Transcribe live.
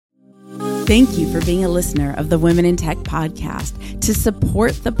Thank you for being a listener of the Women in Tech podcast. To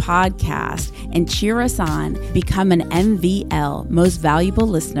support the podcast and cheer us on, become an MVL, Most Valuable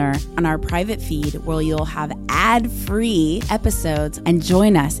Listener, on our private feed where you'll have ad-free episodes and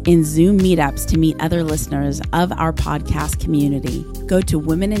join us in Zoom meetups to meet other listeners of our podcast community. Go to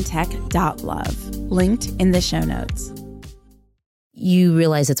womenintech.love, linked in the show notes. You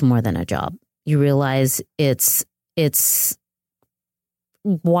realize it's more than a job. You realize it's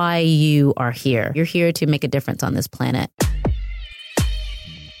why you are here. You're here to make a difference on this planet.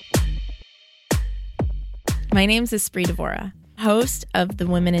 My name's Espree Devora, host of the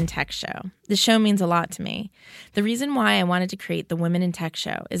Women in Tech Show. The show means a lot to me. The reason why I wanted to create the Women in Tech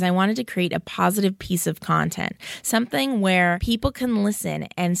Show is I wanted to create a positive piece of content, something where people can listen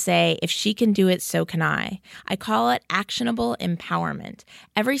and say, if she can do it, so can I. I call it actionable empowerment.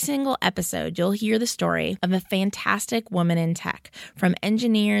 Every single episode, you'll hear the story of a fantastic woman in tech, from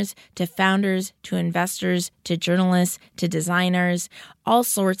engineers to founders to investors to journalists to designers, all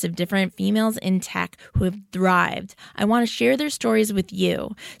sorts of different females in tech who have thrived. I want to share their stories with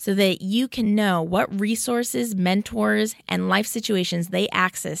you so that you can know what resources, mentors, and life situations they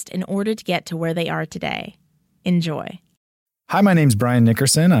accessed in order to get to where they are today. Enjoy. Hi, my name's Brian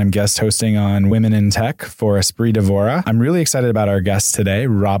Nickerson. I'm guest hosting on Women in Tech for Espree Devora. I'm really excited about our guest today,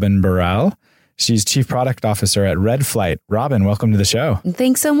 Robin Burrell. She's Chief Product Officer at Redflight. Robin, welcome to the show.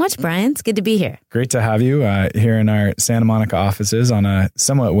 Thanks so much, Brian. It's good to be here. Great to have you here in our Santa Monica offices on a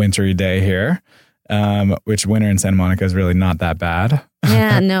somewhat wintry day here, which winter in Santa Monica is really not that bad.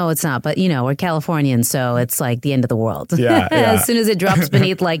 Yeah, no, it's not. But, we're Californians, so it's like the end of the world. Yeah. As soon as it drops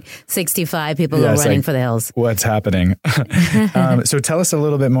beneath like 65, people go running for the hills. What's happening? So tell us a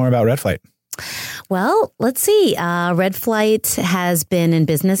little bit more about Redflight. Well, let's see. Redflight has been in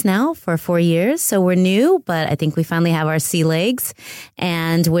business now for 4 years, so we're new, but I think we finally have our sea legs.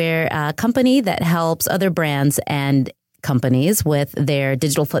 And we're a company that helps other brands and companies with their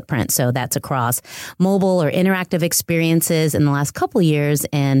digital footprint. So that's across mobile or interactive experiences in the last couple years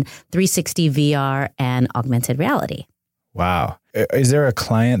in 360 VR and augmented reality. Wow. Is there a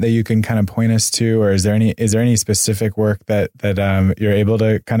client that you can kind of point us to, or is there any specific work that you're able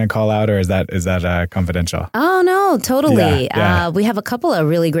to kind of call out, or is that confidential? Oh no, totally. Yeah. We have a couple of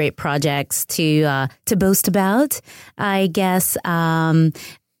really great projects to boast about. I guess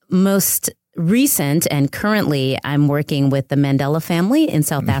most recent and currently I'm working with the Mandela family in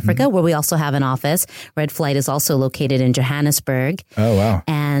South Africa, where we also have an office. Redflight is also located in Johannesburg. Oh wow.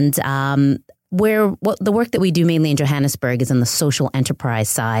 And the work that we do mainly in Johannesburg is in the social enterprise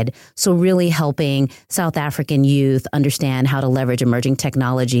side. So really helping South African youth understand how to leverage emerging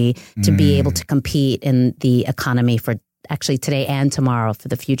technology to be able to compete in the economy for actually today and tomorrow for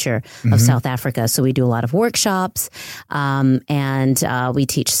the future of South Africa. So we do a lot of workshops and we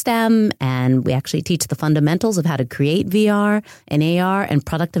teach STEM, and we actually teach the fundamentals of how to create VR and AR and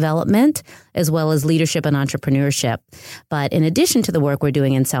product development, as well as leadership and entrepreneurship. But in addition to the work we're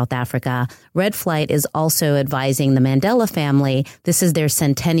doing in South Africa, Redflight is also advising the Mandela family. This is their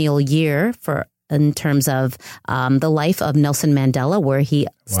centennial year in terms of the life of Nelson Mandela, where he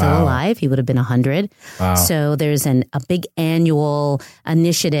still alive. He would have been 100. Wow. So there's a big annual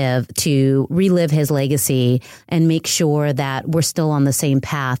initiative to relive his legacy and make sure that we're still on the same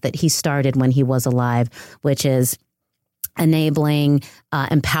path that he started when he was alive, which is enabling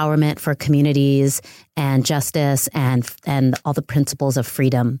empowerment for communities and justice and all the principles of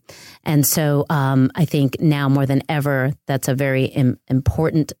freedom. And so I think now more than ever, that's a very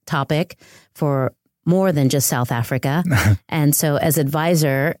important topic for more than just South Africa. And so as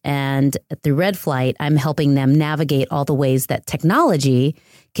advisor and through Redflight, I'm helping them navigate all the ways that technology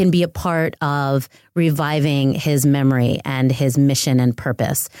can be a part of reviving his memory and his mission and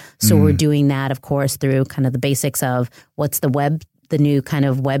purpose. So we're doing that, of course, through kind of the basics of what's the new kind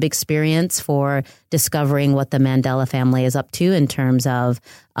of web experience for discovering what the Mandela family is up to in terms of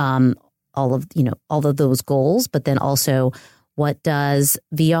all of those goals, but then also what does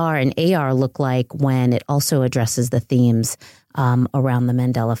VR and AR look like when it also addresses the themes around the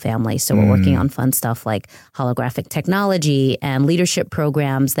Mandela family. So we're working on fun stuff like holographic technology and leadership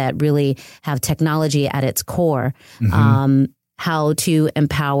programs that really have technology at its core. How to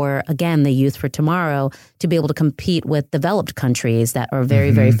empower, again, the youth for tomorrow to be able to compete with developed countries that are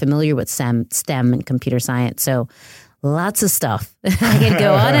very, very familiar with STEM and computer science. So lots of stuff. I could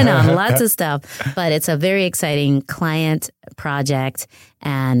go on and on, lots of stuff. But it's a very exciting client project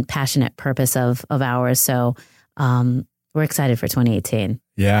and passionate purpose of ours. So we're excited for 2018.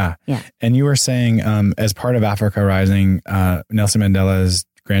 Yeah. And you were saying as part of Africa Rising, Nelson Mandela's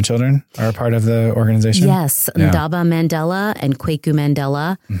grandchildren are a part of the organization? Yes. Ndaba Mandela and Kwaku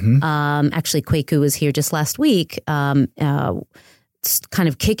Mandela. Actually, Kwaku was here just last week, kind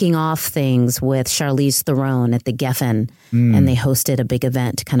of kicking off things with Charlize Theron at the Geffen. And they hosted a big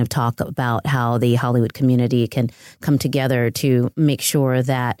event to kind of talk about how the Hollywood community can come together to make sure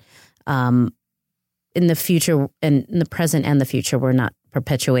that in the future, and in the present and the future, we're not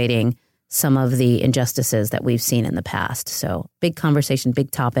perpetuating some of the injustices that we've seen in the past. So big conversation,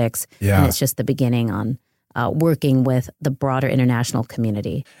 big topics. Yeah. And it's just the beginning on working with the broader international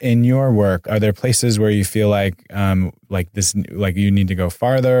community. In your work, are there places where you feel like this, like you need to go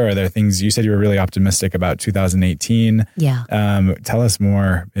farther? Are there things, you said you were really optimistic about 2018. Yeah. Tell us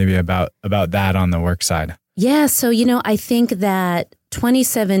more maybe about that on the work side. Yeah. So, I think that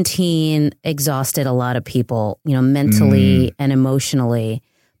 2017 exhausted a lot of people, mentally and emotionally.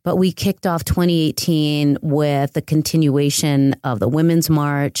 But we kicked off 2018 with the continuation of the Women's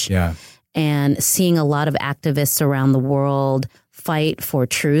March and seeing a lot of activists around the world fight for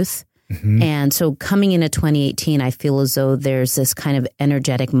truth. And so coming into 2018, I feel as though there's this kind of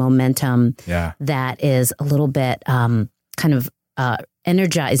energetic momentum that is a little bit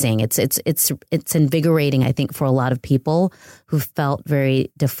energizing. It's invigorating, I think, for a lot of people who felt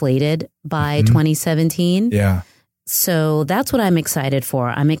very deflated by 2017. Yeah. So that's what I'm excited for.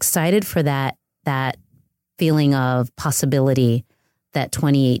 I'm excited for that feeling of possibility that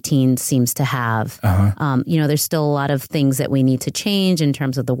 2018 seems to have. There's still a lot of things that we need to change in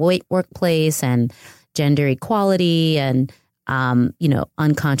terms of the workplace and gender equality and,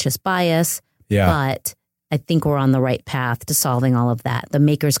 unconscious bias. Yeah. But I think we're on the right path to solving all of that. The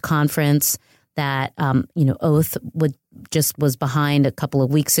Makers Conference that, Oath was behind a couple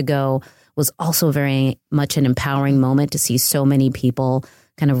of weeks ago was also very much an empowering moment to see so many people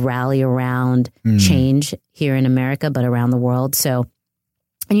kind of rally around change here in America, but around the world. So,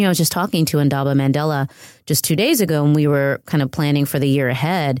 I was just talking to Ndaba Mandela just 2 days ago, and we were kind of planning for the year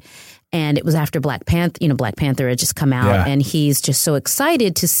ahead. And it was after Black Panther, Black Panther had just come out, and he's just so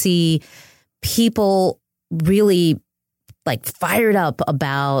excited to see people really fired up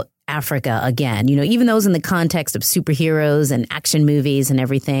about Africa again, even those in the context of superheroes and action movies and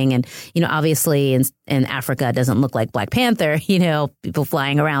everything. And, obviously in Africa, it doesn't look like Black Panther, people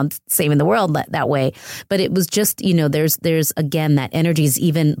flying around saving the world that way. But it was just, there's again, that energy is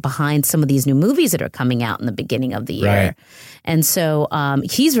even behind some of these new movies that are coming out in the beginning of the year. Right. And so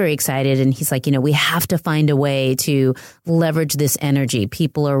he's very excited, and he's like, we have to find a way to leverage this energy.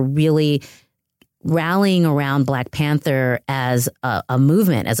 People are really rallying around Black Panther as a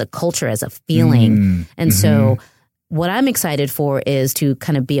movement, as a culture, as a feeling. And so what I'm excited for is to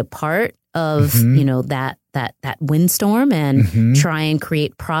kind of be a part of, that windstorm and try and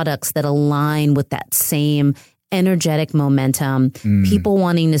create products that align with that same energetic momentum, people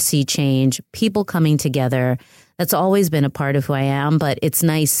wanting to see change, people coming together. That's always been a part of who I am, but it's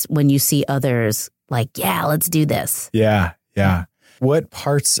nice when you see others like, yeah, let's do this. Yeah. Yeah. What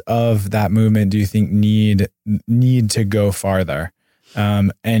parts of that movement do you think need to go farther?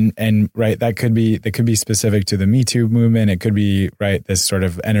 And right, that could be specific to the Me Too movement. It could be this sort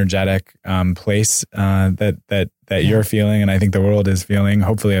of energetic place that you're feeling, and I think the world is feeling.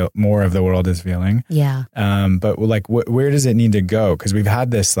 Hopefully, more of the world is feeling. Yeah. But where does it need to go? Because we've had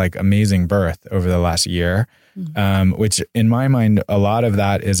this this birth over the last year, which in my mind, a lot of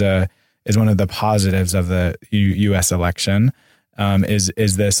that is one of the positives of the U.S. election.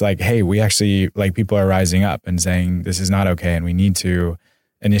 Is this hey, we actually people are rising up and saying this is not okay and we need to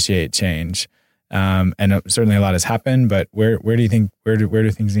initiate change. And certainly a lot has happened, but where do you think, where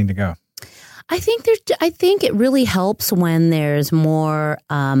do things need to go? I think it really helps when there's more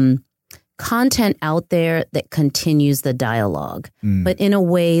content out there that continues the dialogue, but in a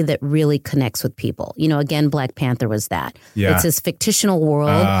way that really connects with people. Again, Black Panther was that. Yeah. It's this fictional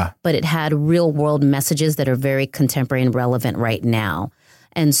world, but it had real world messages that are very contemporary and relevant right now.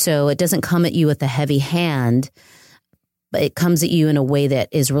 And so it doesn't come at you with a heavy hand, but it comes at you in a way that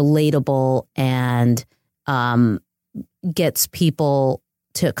is relatable and gets people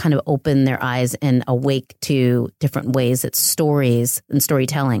to kind of open their eyes and awake to different ways that stories and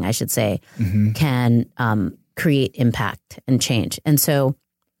storytelling, I should say, can create impact and change. And so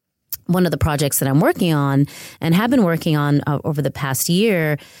one of the projects that I'm working on and have been working on over the past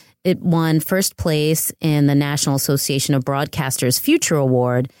year, it won first place in the National Association of Broadcasters Future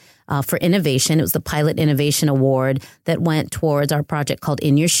Award for innovation. It was the Pilot Innovation Award that went towards our project called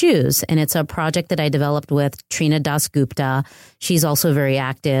In Your Shoes. And it's a project that I developed with Trina Das Gupta. She's also very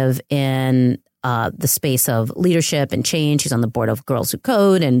active in the space of leadership and change. She's on the board of Girls Who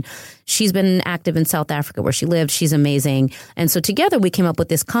Code, and she's been active in South Africa where she lived. She's amazing. And so together we came up with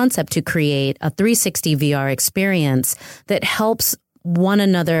this concept to create a 360 VR experience that helps one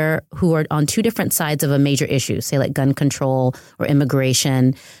another who are on two different sides of a major issue, say like gun control or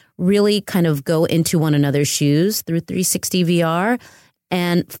immigration, really kind of go into one another's shoes through 360 VR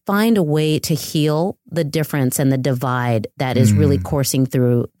and find a way to heal the difference and the divide that is really coursing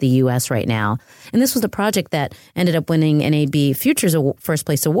through the U.S. right now. And this was a project that ended up winning NAB Futures First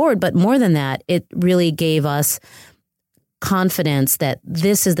Place Award. But more than that, it really gave us confidence that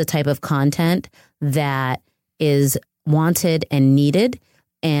this is the type of content that is wanted and needed.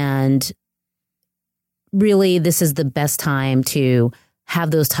 And really, this is the best time to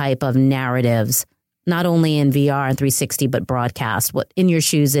have those type of narratives, not only in VR and 360, but broadcast. What In Your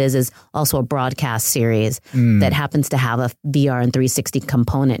Shoes is also a broadcast series that happens to have a VR and 360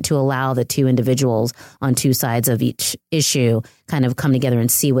 component to allow the two individuals on two sides of each issue kind of come together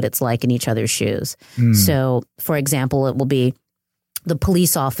and see what it's like in each other's shoes. So, for example, it will be the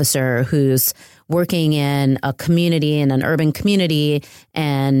police officer who's working in a community, in an urban community,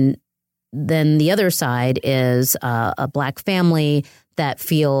 and then the other side is a Black family that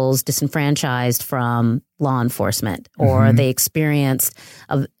feels disenfranchised from law enforcement, or they experienced,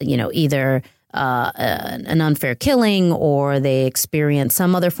 either an unfair killing, or they experience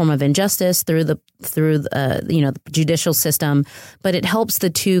some other form of injustice through the judicial system. But it helps the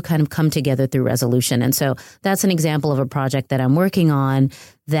two kind of come together through resolution. And so that's an example of a project that I'm working on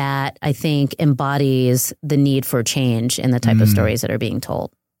that I think embodies the need for change in the type of stories that are being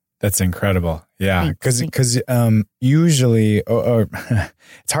told. That's incredible. Yeah. Because usually, or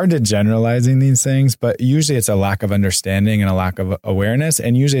it's hard to generalizing these things, but usually it's a lack of understanding and a lack of awareness.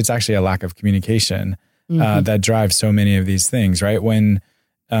 And usually it's actually a lack of communication that drives so many of these things, right? When,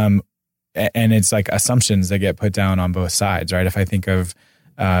 and it's like assumptions that get put down on both sides, right? If I think of,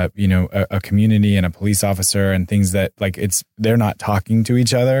 a community and a police officer and things that like they're not talking to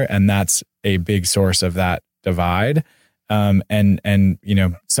each other. And that's a big source of that divide. And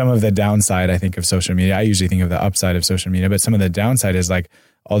some of the downside, I think, of social media, I usually think of the upside of social media, but some of the downside is like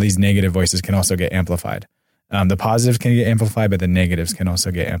all these negative voices can also get amplified. The positives can get amplified, but the negatives can also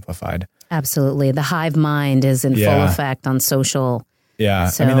get amplified. Absolutely. The hive mind is in full effect on social. Yeah.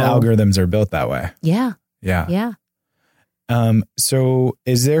 So, the algorithms are built that way. Yeah. Yeah. Yeah. So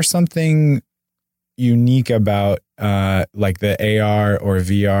is there something unique about like the AR or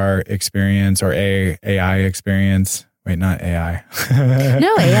VR experience or AI experience? Wait, not AI.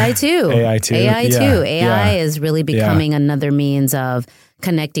 No, AI too. AI too. AI too. AI is really becoming another means of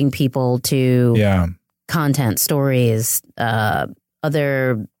connecting people to content, stories,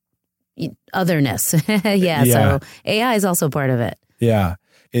 otherness. So AI is also part of it. Yeah.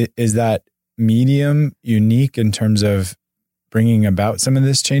 Is that medium unique in terms of bringing about some of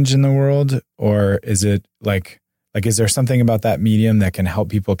this change in the world? Or is it like is there something about that medium that can help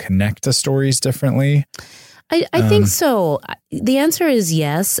people connect to stories differently? I think so. The answer is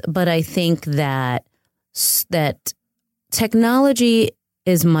yes, but I think that technology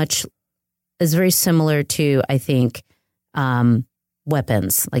is very similar to, I think,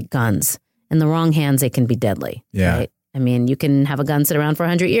 weapons like guns. In the wrong hands, they can be deadly. Yeah. Right? I mean, you can have a gun sit around for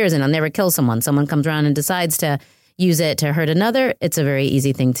 100 years and it'll never kill someone. Someone comes around and decides to use it to hurt another. It's a very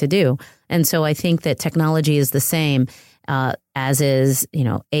easy thing to do. And so I think that technology is the same as is,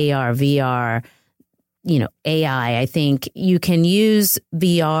 AR, VR, AI. I think you can use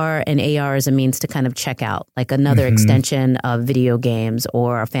VR and AR as a means to kind of check out, like another extension of video games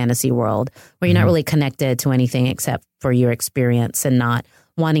or a fantasy world where you're not really connected to anything except for your experience and not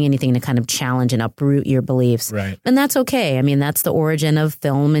wanting anything to kind of challenge and uproot your beliefs. Right. And that's okay. I mean, that's the origin of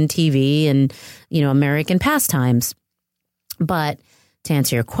film and TV and, American pastimes. But to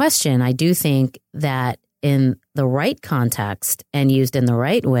answer your question, I do think that in the right context and used in the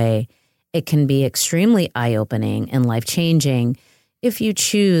right way, it can be extremely eye-opening and life-changing if you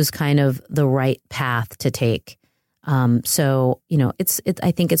choose kind of the right path to take. So,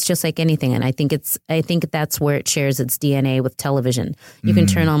 I think it's just like anything. And I think that's where it shares its DNA with television. You can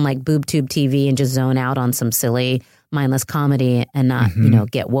turn on like BoobTube TV and just zone out on some silly, mindless comedy and not,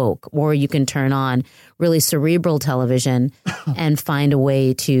 get woke. Or you can turn on really cerebral television and find a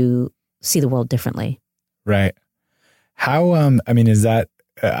way to see the world differently. Right. How, is that,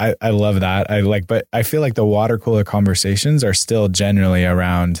 I love that. But I feel like the water cooler conversations are still generally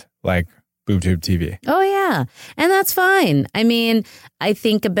around like BoobTube TV. Oh, yeah. And that's fine. I mean, I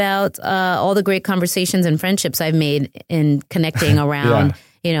think about all the great conversations and friendships I've made in connecting around,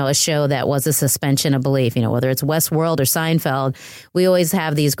 a show that was a suspension of belief, whether it's Westworld or Seinfeld, we always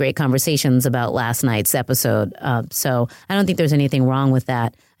have these great conversations about last night's episode. So I don't think there's anything wrong with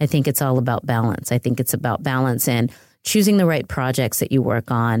that. I think it's all about balance. I think it's about balance and choosing the right projects that you work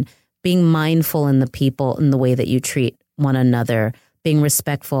on, being mindful in the people and the way that you treat one another, being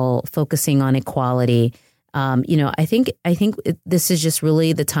respectful, focusing on equality. I think this is just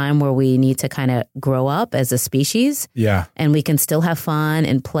really the time where we need to kind of grow up as a species. Yeah. And we can still have fun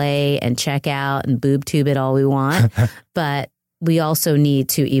and play and check out and boob tube it all we want. But we also need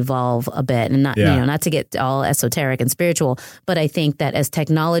to evolve a bit and not to get all esoteric and spiritual. But I think that as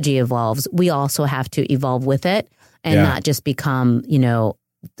technology evolves, we also have to evolve with it and not just become,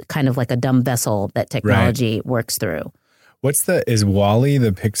 kind of like a dumb vessel that technology works through. Is WALL-E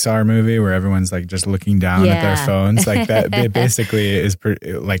the Pixar movie where everyone's like just looking down at their phones? Like that it basically is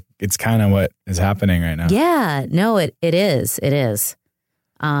it's kind of what is happening right now. Yeah, no, it is. It is.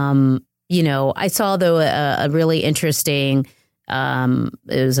 I saw though a really interesting,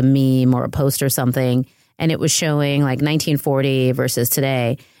 it was a meme or a post or something, and it was showing like 1940 versus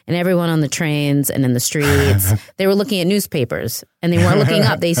today. And everyone on the trains and in the streets, they were looking at newspapers and they weren't looking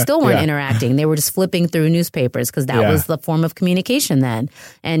up. They still weren't interacting. They were just flipping through newspapers because that was the form of communication then.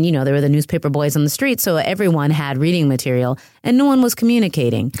 And, there were the newspaper boys on the street. So everyone had reading material and no one was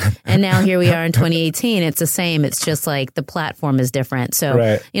communicating. And now here we are in 2018. It's the same. It's just like the platform is different. So,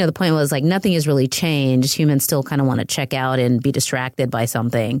 the point was like nothing has really changed. Humans still kind of want to check out and be distracted by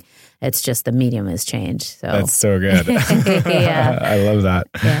something. It's just the medium has changed. So that's so good. I love that.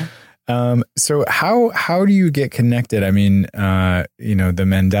 Yeah. So how do you get connected? I mean, the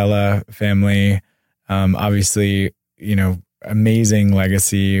Mandela family, obviously, amazing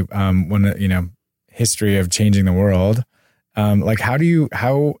legacy, history of changing the world. How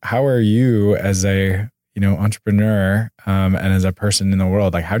are you as a, entrepreneur, and as a person in the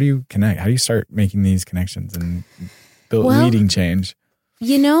world, like how do you connect? How do you start making these connections and leading change?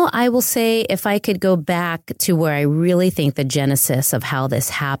 I will say if I could go back to where I really think the genesis of how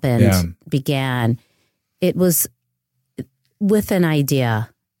this happened began, it was with an idea.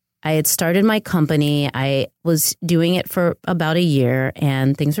 I had started my company. I was doing it for about a year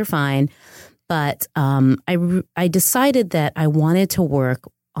and things were fine. But I decided that I wanted to work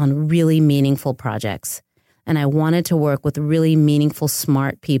on really meaningful projects. And I wanted to work with really meaningful,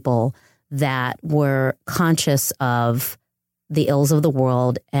 smart people that were conscious of the ills of the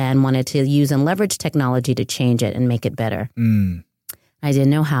world and wanted to use and leverage technology to change it and make it better. I didn't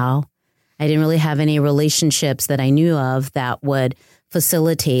know how. I didn't really have any relationships that I knew of that would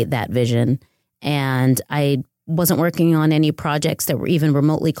facilitate that vision. And I wasn't working on any projects that were even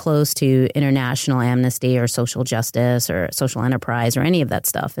remotely close to international amnesty or social justice or social enterprise or any of that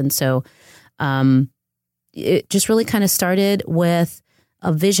stuff. And so it just really kind of started with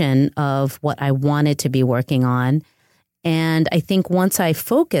a vision of what I wanted to be working on. And I think once I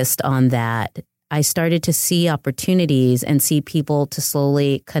focused on that, I started to see opportunities and see people to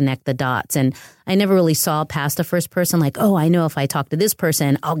slowly connect the dots. And I never really saw past the first person like, oh, I know if I talk to this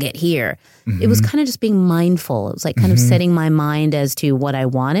person, I'll get here. It was kind of just being mindful. It was like kind of setting my mind as to what I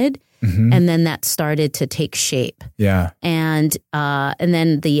wanted. And then that started to take shape. Yeah. And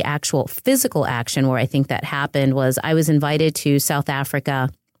then the actual physical action where I think that happened was I was invited to South Africa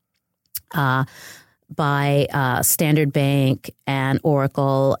by Standard Bank and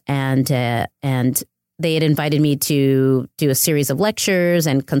Oracle, and they had invited me to do a series of lectures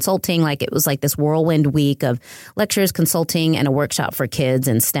and consulting. Like it was like this whirlwind week of lectures, consulting, and a workshop for kids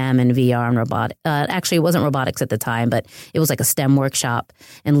in STEM and VR and robotics. Actually, it wasn't robotics at the time, but it was like a STEM workshop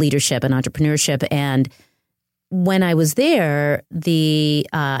and leadership and entrepreneurship. And when I was there,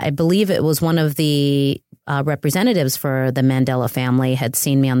 I believe it was one of the representatives for the Mandela family had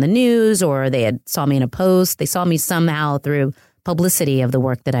seen me on the news, or they had saw me in a post. They saw me somehow through publicity of the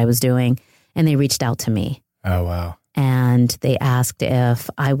work that I was doing, and they reached out to me. Oh, wow. And they asked if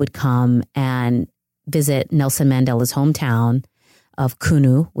I would come and visit Nelson Mandela's hometown of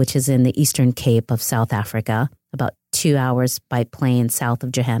Kunu, which is in the Eastern Cape of South Africa, about 2 hours by plane south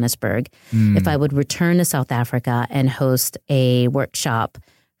of Johannesburg. If I would return to South Africa and host a workshop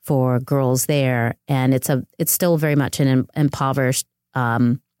for girls there. And it's still very much an impoverished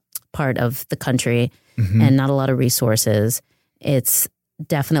part of the country and not a lot of resources. It's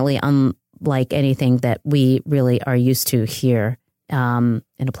definitely unlike anything that we really are used to here in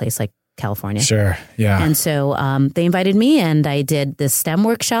a place like California. Sure, yeah. And so they invited me and I did this STEM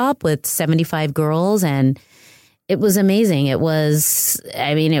workshop with 75 girls, and it was amazing. It was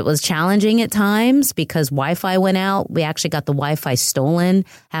challenging at times because Wi-Fi went out. We actually got the Wi-Fi stolen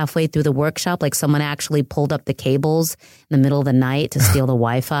halfway through the workshop. Like someone actually pulled up the cables in the middle of the night to steal the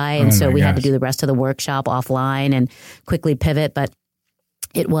Wi-Fi. And so we had to do the rest of the workshop offline and quickly pivot. But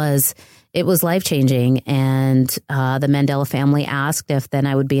it was life-changing. And the Mandela family asked if then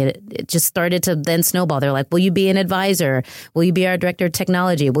I would be, it just started to then snowball. They're like, will you be an advisor? Will you be our director of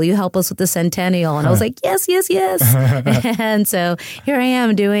technology? Will you help us with the centennial? And I was like, yes. And so here I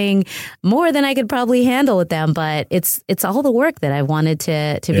am doing more than I could probably handle with them. But it's all the work that I wanted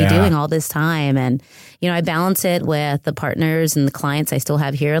to be doing all this time. And, I balance it with the partners and the clients I still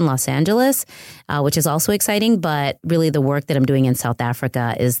have here in Los Angeles, which is also exciting. But really the work that I'm doing in South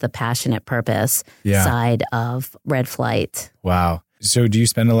Africa is the passionate purpose side of Red Flight. Wow. So do you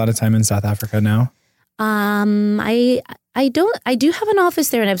spend a lot of time in South Africa now? I don't. I do have an office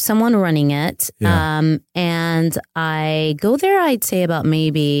there and I have someone running it. Yeah. And I go there, I'd say about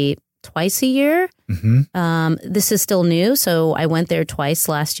maybe twice a year. Mm-hmm. This is still new. So I went there twice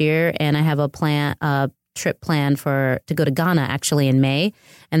last year and I have a trip planned to go to Ghana actually in May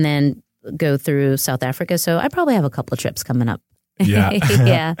and then go through South Africa. So I probably have a couple of trips coming up. Yeah.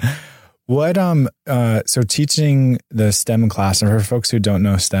 Yeah. What, so teaching the STEM class, and for folks who don't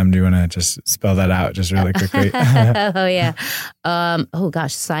know STEM, do you want to just spell that out just really quickly? Oh, yeah.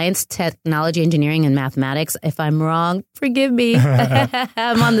 Science, technology, engineering, and mathematics. If I'm wrong, forgive me.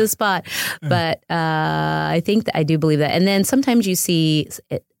 I'm on the spot. But I think that I do believe that. And then sometimes you see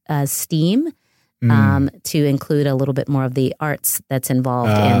STEAM to include a little bit more of the arts that's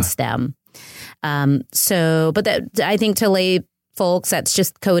involved in STEM. I think to lay folks, that's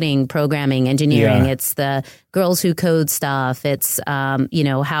just coding, programming, engineering. Yeah. It's the girls who code stuff. It's,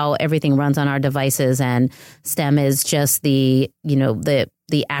 how everything runs on our devices. And STEM is just the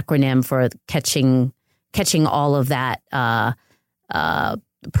acronym for catching all of that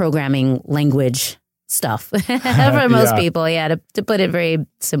programming language stuff for most people. Yeah, to put it very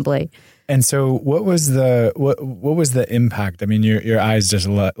simply. And so what was the impact? I mean, your eyes just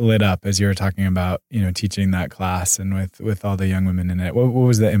lit up as you were talking about, teaching that class and with all the young women in it. What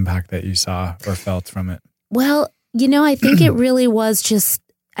was the impact that you saw or felt from it? Well, I think it really was just,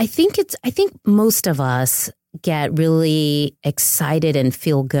 I think most of us get really excited and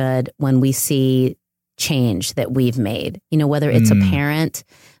feel good when we see change that we've made, whether it's a parent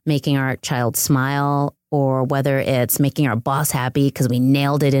making our child smile, or whether it's making our boss happy because we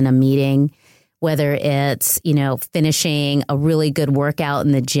nailed it in a meeting, whether it's, finishing a really good workout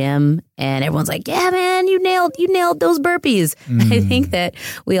in the gym and everyone's like, yeah, man, you nailed those burpees. I think that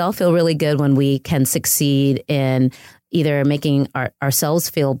we all feel really good when we can succeed in either making ourselves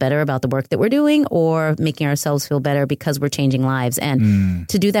feel better about the work that we're doing or making ourselves feel better because we're changing lives. And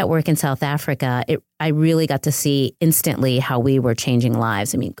to do that work in South Africa, I really got to see instantly how we were changing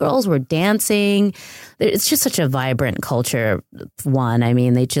lives. I mean, girls were dancing. It's just such a vibrant culture. I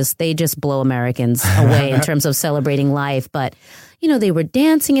mean, they just blow Americans away in terms of celebrating life. But, they were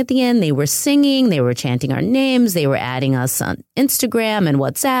dancing at the end. They were singing. They were chanting our names. They were adding us on Instagram and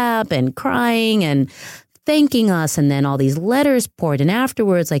WhatsApp and crying and thanking us, and then all these letters poured in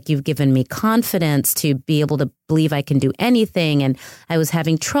afterwards, like, you've given me confidence to be able to believe I can do anything. And I was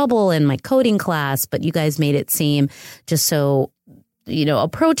having trouble in my coding class, but you guys made it seem just so,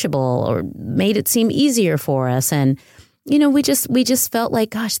 approachable, or made it seem easier for us. And, we just felt like,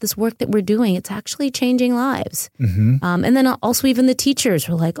 gosh, this work that we're doing, it's actually changing lives. Mm-hmm. And then also even the teachers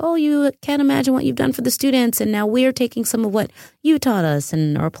were like, oh, you can't imagine what you've done for the students. And now we're taking some of what you taught us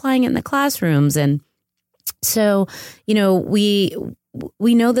and are applying it in the classrooms. And so, we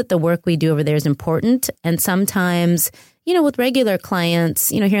know that the work we do over there is important. And sometimes, with regular clients,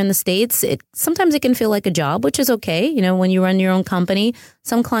 here in the States, sometimes it can feel like a job, which is okay. When you run your own company,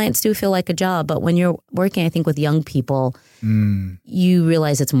 some clients do feel like a job. But when you're working, I think, with young people, you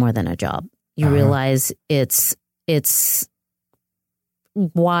realize it's more than a job. You realize it's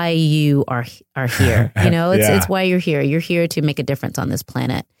why you are here. It's why you're here. You're here to make a difference on this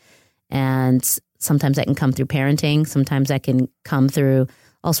planet. And sometimes that can come through parenting. Sometimes that can come through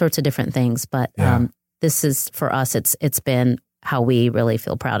all sorts of different things. But this is, for us, it's been how we really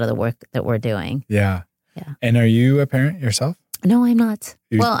feel proud of the work that we're doing. Yeah. Yeah. And are you a parent yourself? No, I'm not.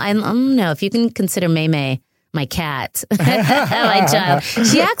 Well, I don't know. If you can consider May, my cat, my child.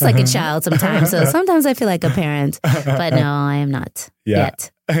 She acts like a child sometimes. So sometimes I feel like a parent. But no, I am not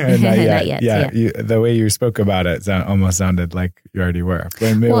yet. Not yet. Yeah. The way you spoke about it almost sounded like you already were. I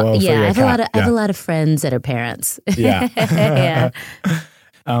have a lot of friends that are parents. Yeah. Yeah.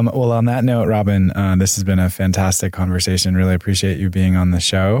 Well, on that note, Robin, this has been a fantastic conversation. Really appreciate you being on the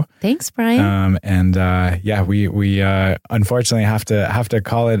show. Thanks, Brian. We unfortunately have to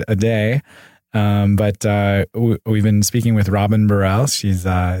call it a day. But we've been speaking with Robin Burrell. She's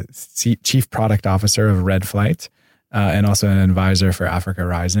Chief Product Officer of Red Flight, and also an advisor for Africa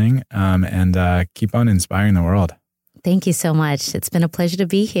Rising. And keep on inspiring the world. Thank you so much. It's been a pleasure to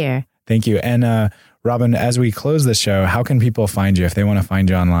be here. Thank you. And Robin, as we close the show, how can people find you if they want to find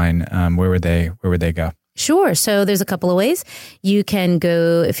you online? Where would they go? Sure. So there's a couple of ways. You can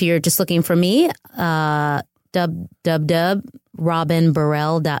go, if you're just looking for me,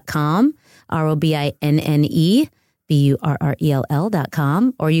 www.robinburrell.com,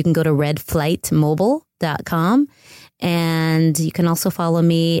 ROBINNEBURRELL.com, or you can go to redflightmobile.com. And you can also follow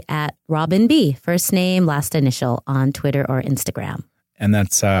me at Robin B, first name, last initial, on Twitter or Instagram. And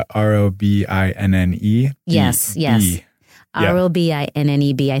that's ROBINNE? Yes.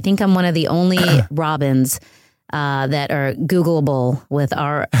 ROBINNEB. I think I'm one of the only Robins that are Googleable with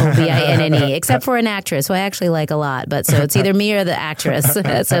ROBINNE, except for an actress who I actually like a lot. But so it's either me or the actress. So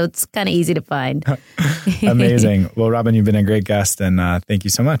it's kind of easy to find. Amazing. Well, Robin, you've been a great guest, and thank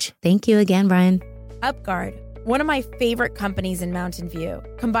you so much. Thank you again, Brian. UpGuard, one of my favorite companies in Mountain View,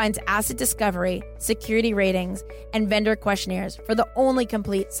 combines asset discovery, security ratings, and vendor questionnaires for the only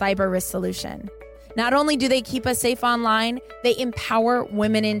complete cyber risk solution. Not only do they keep us safe online, they empower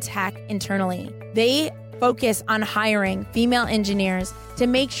women in tech internally. They focus on hiring female engineers to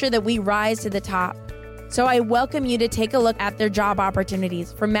make sure that we rise to the top. So I welcome you to take a look at their job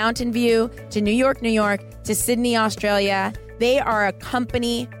opportunities from Mountain View to New York, to Sydney, Australia. They are a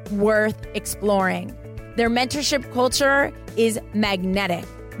company worth exploring. Their mentorship culture is magnetic.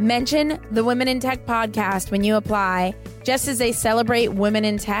 Mention the Women in Tech podcast when you apply. Just as they celebrate women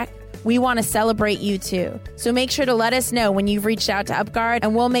in tech, we want to celebrate you too. So make sure to let us know when you've reached out to UpGuard,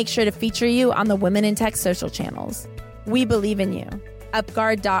 and we'll make sure to feature you on the Women in Tech social channels. We believe in you.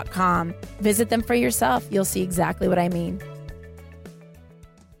 UpGuard.com. Visit them for yourself. You'll see exactly what I mean.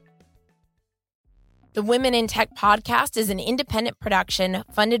 The Women in Tech podcast is an independent production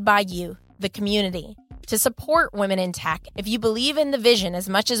funded by you, the community. To support Women in Tech, if you believe in the vision as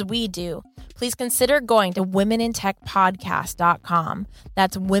much as we do, please consider going to womenintechpodcast.com.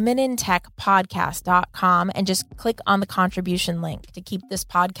 That's womenintechpodcast.com, and just click on the contribution link to keep this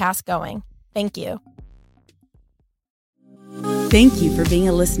podcast going. Thank you. Thank you for being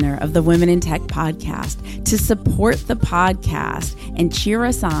a listener of the Women in Tech podcast. To support the podcast and cheer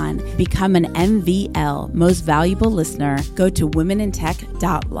us on, become an MVL, Most Valuable Listener, go to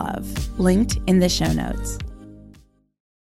womenintech.love, linked in the show notes.